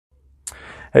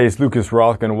Hey, it's Lucas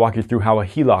Roth, going to walk you through how a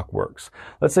HELOC works.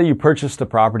 Let's say you purchased a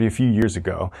property a few years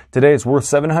ago. Today it's worth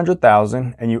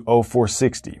 $700,000 and you owe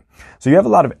 $460,000. So you have a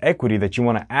lot of equity that you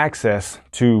want to access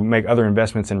to make other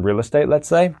investments in real estate, let's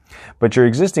say. But your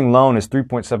existing loan is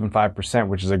 3.75%,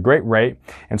 which is a great rate.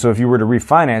 And so if you were to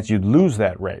refinance, you'd lose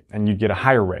that rate and you'd get a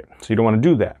higher rate. So you don't want to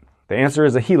do that. The answer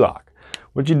is a HELOC.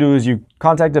 What you do is you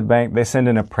contact a bank, they send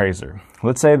an appraiser.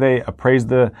 Let's say they appraise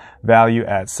the value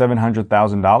at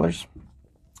 $700,000.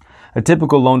 A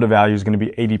typical loan to value is going to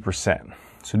be 80%.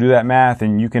 So do that math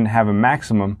and you can have a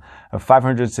maximum of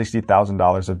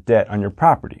 $560,000 of debt on your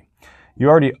property. You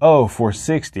already owe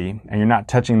 $460,000 and you're not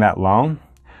touching that loan.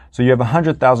 So you have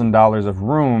 $100,000 of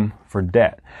room for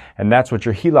debt. And that's what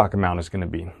your HELOC amount is going to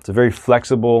be. It's a very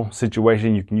flexible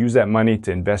situation. You can use that money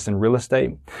to invest in real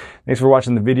estate. Thanks for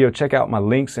watching the video. Check out my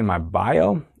links in my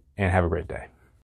bio and have a great day.